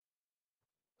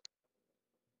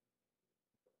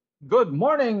Good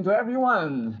morning to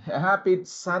everyone. A happy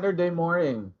Saturday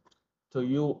morning to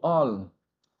you all.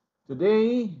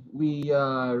 Today we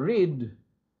read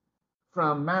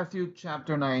from Matthew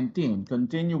chapter 19,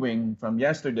 continuing from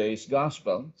yesterday's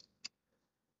gospel.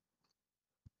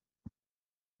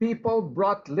 People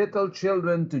brought little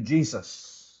children to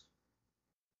Jesus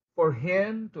for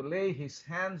him to lay his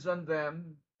hands on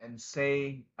them and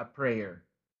say a prayer.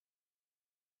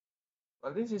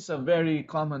 Well, this is a very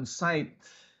common sight,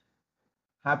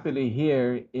 happily,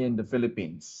 here in the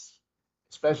Philippines,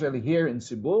 especially here in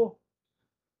Cebu,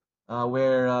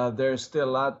 where there's still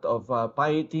a lot of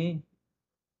piety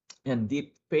and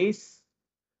deep faith.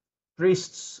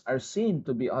 Priests are seen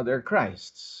to be other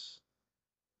Christs.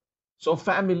 So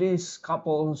families,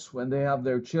 couples, when they have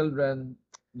their children,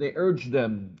 they urge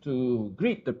them to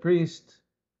greet the priest,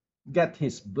 get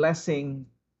his blessing,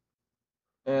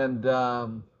 and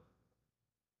um,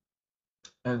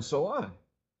 and so on.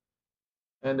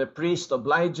 And the priest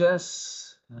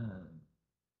obliges,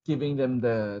 giving them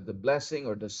the blessing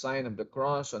or the sign of the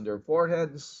cross on their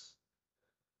foreheads,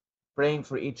 praying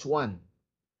for each one.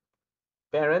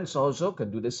 Parents also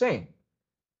can do the same.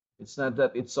 It's not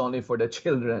that it's only for the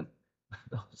children.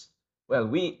 Well,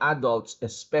 we adults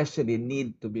especially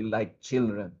need to be like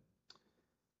children.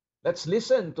 Let's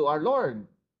listen to our Lord.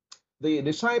 The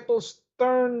disciples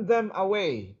turned them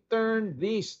away, turned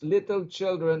these little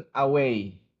children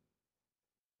away.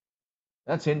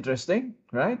 That's interesting,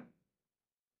 right?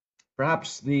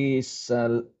 Perhaps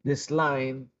this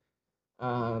line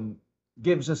um,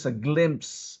 gives us a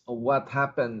glimpse of what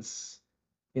happens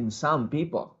in some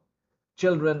people.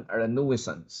 Children are a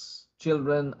nuisance.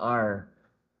 Children are,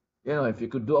 if you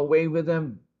could do away with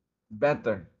them,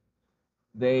 better.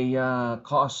 They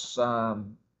cause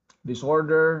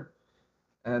disorder,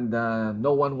 and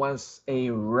no one wants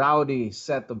a rowdy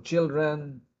set of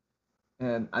children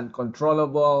and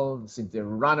uncontrollable. Since they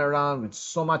run around with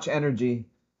so much energy,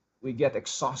 we get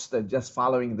exhausted just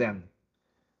following them.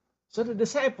 So the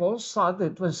disciples thought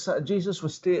that Jesus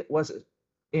was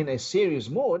in a serious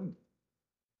mood,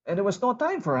 and there was no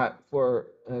time for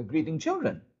greeting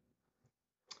children.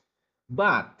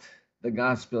 But the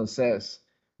gospel says,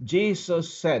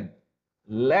 Jesus said,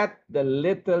 "Let the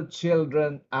little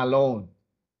children alone.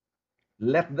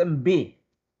 Let them be."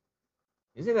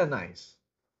 Isn't that nice?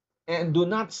 "And do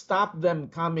not stop them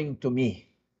coming to me.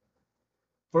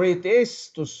 For it is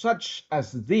to such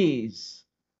as these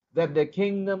that the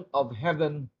kingdom of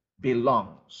heaven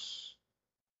belongs."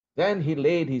 Then he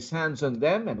laid his hands on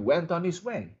them and went on his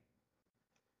way.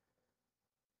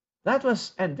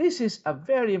 And this is a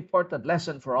very important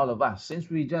lesson for all of us, since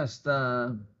we just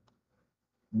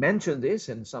mentioned this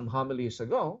in some homilies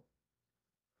ago,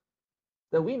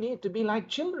 that we need to be like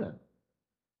children.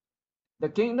 The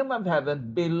kingdom of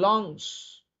heaven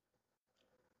belongs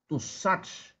to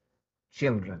such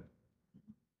children.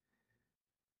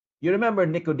 You remember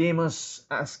Nicodemus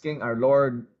asking our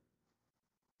Lord,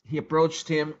 he approached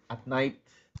him at night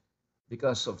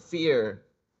because of fear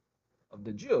of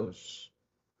the Jews.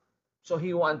 So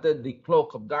he wanted the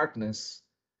cloak of darkness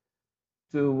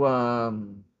to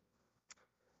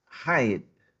hide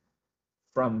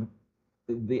from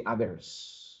the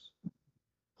others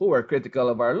who were critical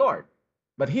of our Lord.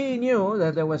 But he knew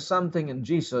that there was something in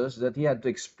Jesus that he had to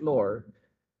explore.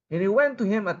 And he went to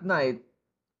him at night,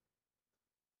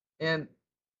 and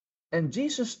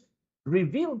Jesus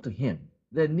revealed to him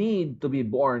the need to be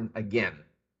born again.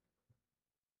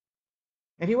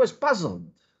 And he was puzzled.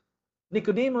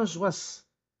 Nicodemus was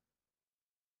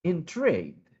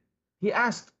intrigued. He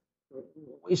asked,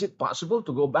 "Is it possible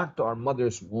to go back to our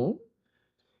mother's womb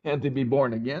and to be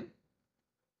born again?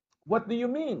 What do you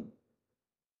mean?"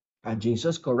 And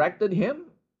Jesus corrected him.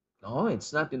 "No,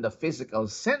 it's not in the physical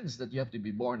sense that you have to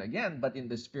be born again, but in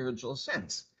the spiritual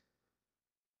sense.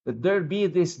 That there be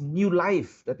this new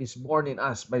life that is born in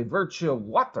us by virtue of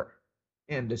water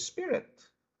and the Spirit.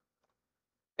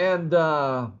 And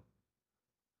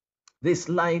this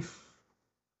life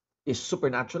is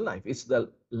supernatural life. It's the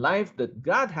life that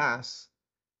God has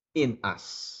in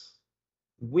us.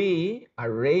 We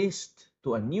are raised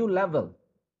to a new level,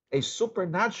 a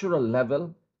supernatural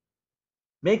level,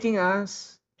 making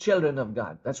us children of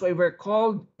God. That's why we're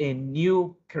called a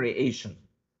new creation.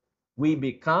 We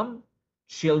become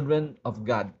children of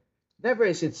God. Never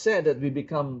is it said that we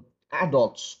become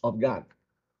adults of God.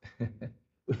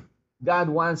 God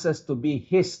wants us to be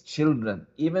His children,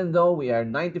 even though we are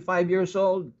 95 years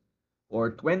old, or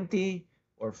 20,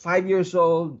 or 5 years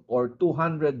old, or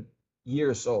 200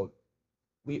 years old.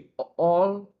 We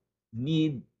all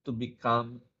need to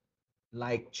become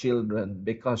like children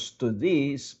because to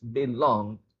these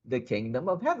belong the kingdom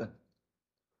of heaven.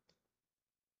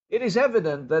 It is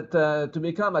evident that to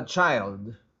become a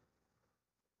child,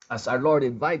 as our Lord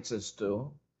invites us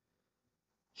to,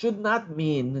 should not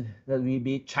mean that we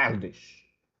be childish,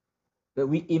 that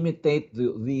we imitate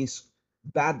these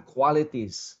bad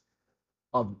qualities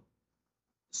of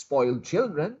spoiled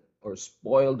children or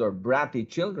spoiled or bratty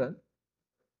children.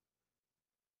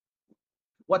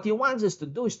 What he wants us to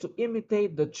do is to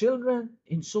imitate the children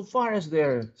insofar as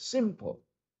they're simple.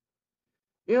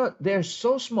 You know, they're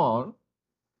so small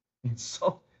and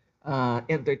so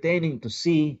entertaining to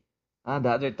see. The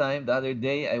other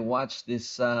day, I watched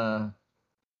a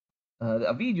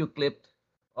video clip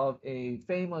of a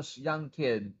famous young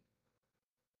kid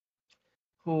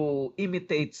who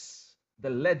imitates the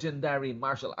legendary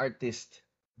martial artist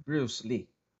Bruce Lee.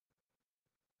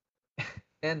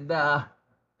 And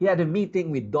he had a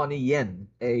meeting with Donnie Yen,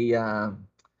 a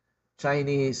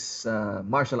Chinese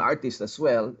martial artist as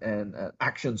well, and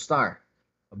action star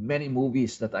of many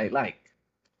movies that I like.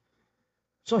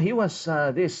 So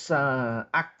this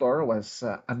actor was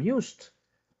amused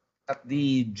at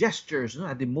the gestures,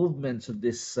 at the movements of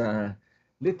this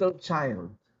little child.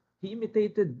 He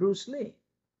imitated Bruce Lee.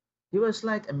 He was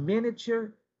like a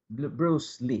miniature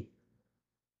Bruce Lee.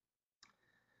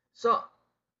 So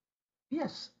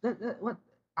yes, what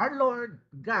our Lord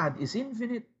God is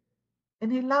infinite,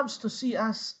 and He loves to see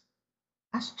us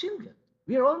as children.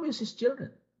 We are always His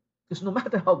children, because no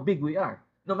matter how big we are,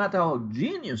 no matter how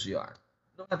genius you are,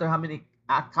 no matter how many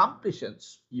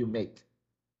accomplishments you make,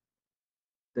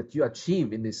 that you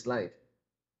achieve in this life,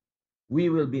 we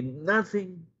will be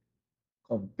nothing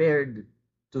compared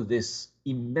to this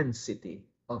immensity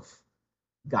of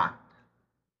God.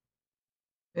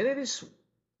 And it is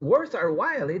worth our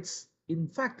while. It's in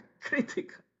fact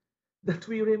critical that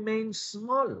we remain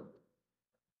small,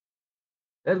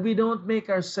 that we don't make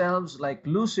ourselves like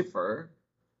Lucifer,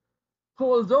 who,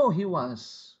 although he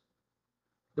was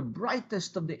the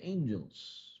brightest of the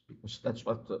angels, because that's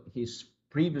what his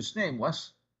previous name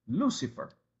was,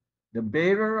 Lucifer, the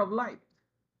bearer of light.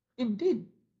 Indeed,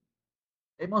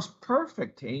 a most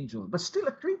perfect angel, but still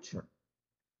a creature.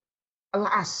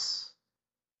 Alas,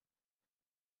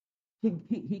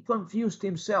 he confused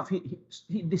himself.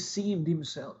 He deceived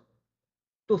himself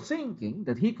to thinking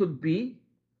that he could be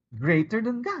greater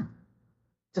than God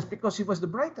just because he was the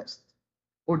brightest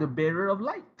or the bearer of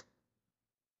light.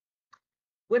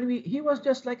 When he was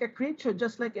just like a creature,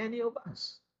 just like any of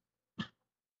us.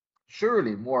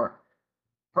 Surely more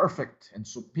perfect and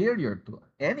superior to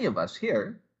any of us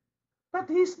here, but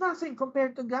he's nothing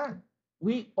compared to God.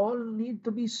 We all need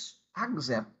to be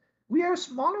accept we are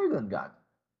smaller than God.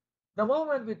 The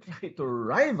moment we try to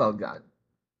rival God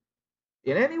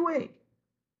in any way,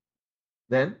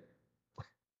 then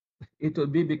it will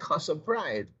be because of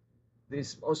pride,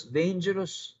 this most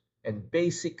dangerous and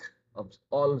basic of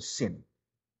all sin,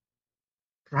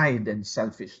 pride and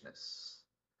selfishness.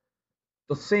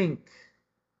 To think,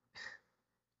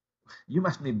 you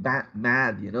must be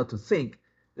mad, to think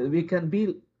that we can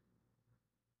be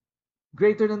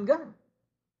greater than God.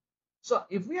 So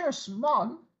if we are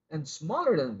small and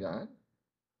smaller than God,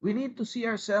 we need to see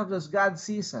ourselves as God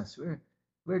sees us.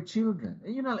 We're children.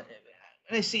 And when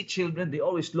I see children, they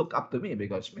always look up to me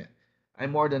because, man,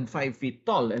 I'm more than 5 feet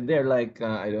tall, and they're like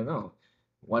I don't know,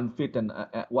 1 feet and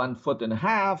 1 foot and a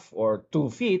half or 2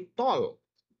 feet tall.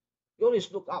 You always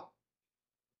look up.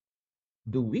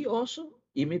 Do we also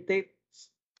imitate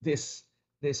this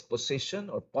this position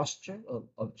or posture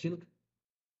of children?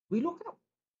 We look up.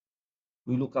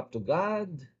 We look up to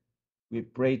God. We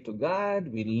pray to God.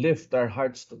 We lift our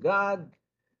hearts to God.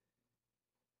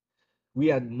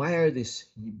 We admire these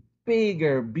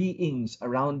bigger beings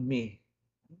around me.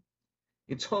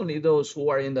 It's only those who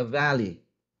are in the valley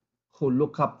who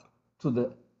look up to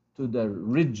the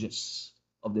ridges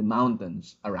of the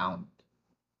mountains around.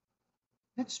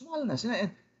 That's smallness.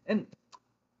 And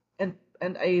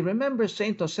and I remember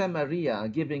Saint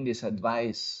Josemaria giving this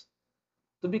advice.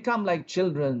 To become like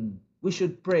children, we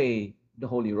should pray the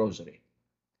Holy Rosary.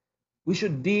 We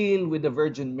should deal with the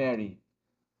Virgin Mary.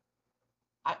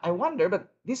 I wonder,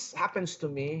 but this happens to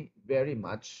me very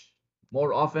much,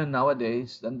 more often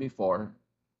nowadays than before.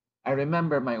 I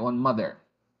remember my own mother.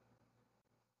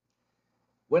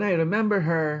 When I remember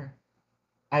her,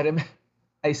 I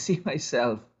I see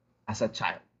myself as a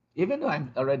child, even though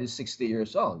I'm already 60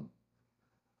 years old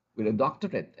with a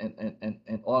doctorate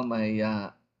and all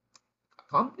my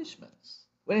accomplishments.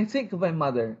 When I think of my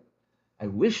mother, I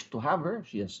wish to have her.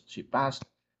 She passed,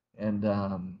 and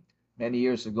many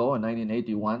years ago in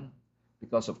 1981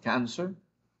 because of cancer.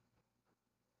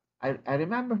 I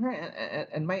remember her,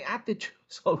 and my attitude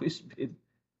has always been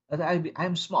That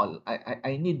I'm small.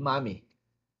 I need mommy.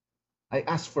 I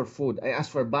ask for food. I ask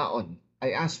for baon.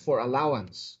 I ask for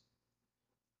allowance.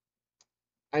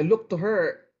 I look to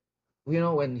her,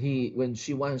 when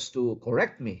she wants to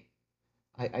correct me.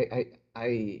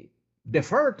 I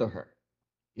defer to her.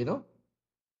 You know,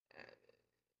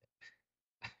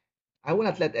 I will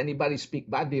not let anybody speak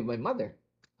badly of my mother.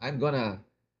 I'm gonna,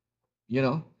 you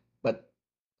know, but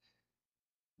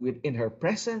within her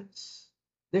presence,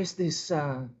 there's this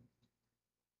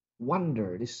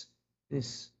wonder,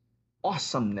 this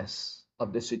awesomeness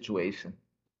of the situation.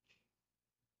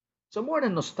 So more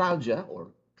than nostalgia,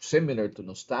 or similar to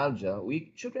nostalgia,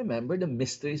 we should remember the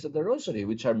mysteries of the Rosary,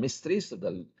 which are mysteries of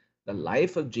the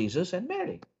life of Jesus and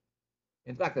Mary.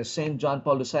 In fact, as St. John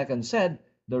Paul II said,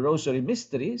 the Rosary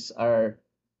mysteries are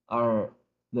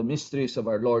the mysteries of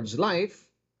our Lord's life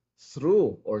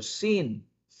through or seen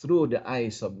through the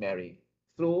eyes of Mary,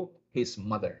 through his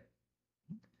mother.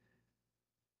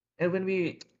 And when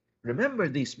we remember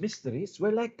these mysteries,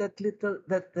 we're like that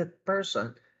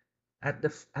person in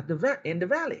the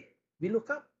valley. We look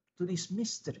up to these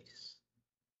mysteries,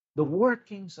 the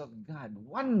workings of God,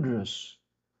 wondrous,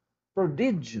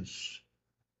 prodigious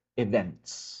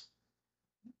events.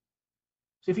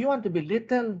 So if you want to be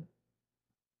little,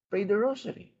 pray the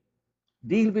Rosary.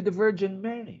 Deal with the Virgin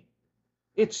Mary.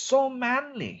 It's so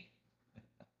manly.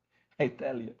 I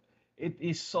tell you, it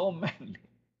is so manly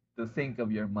to think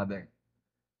of your mother.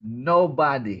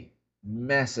 Nobody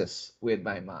messes with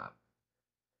my mom.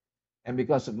 And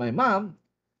because of my mom,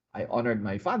 I honored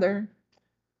my father.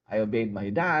 I obeyed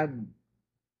my dad.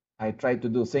 I tried to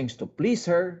do things to please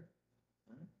her.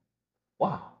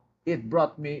 Wow, it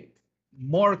brought me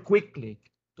more quickly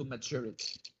to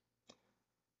maturity.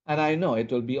 And I know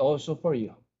it will be also for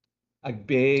you a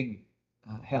big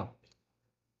help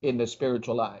in the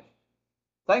spiritual life.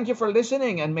 Thank you for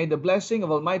listening, and may the blessing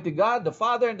of Almighty God, the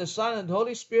Father, and the Son, and the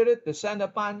Holy Spirit descend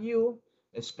upon you,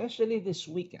 especially this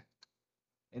weekend.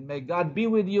 And may God be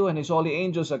with you and his holy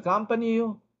angels accompany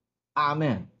you.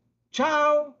 Amen.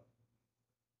 Ciao!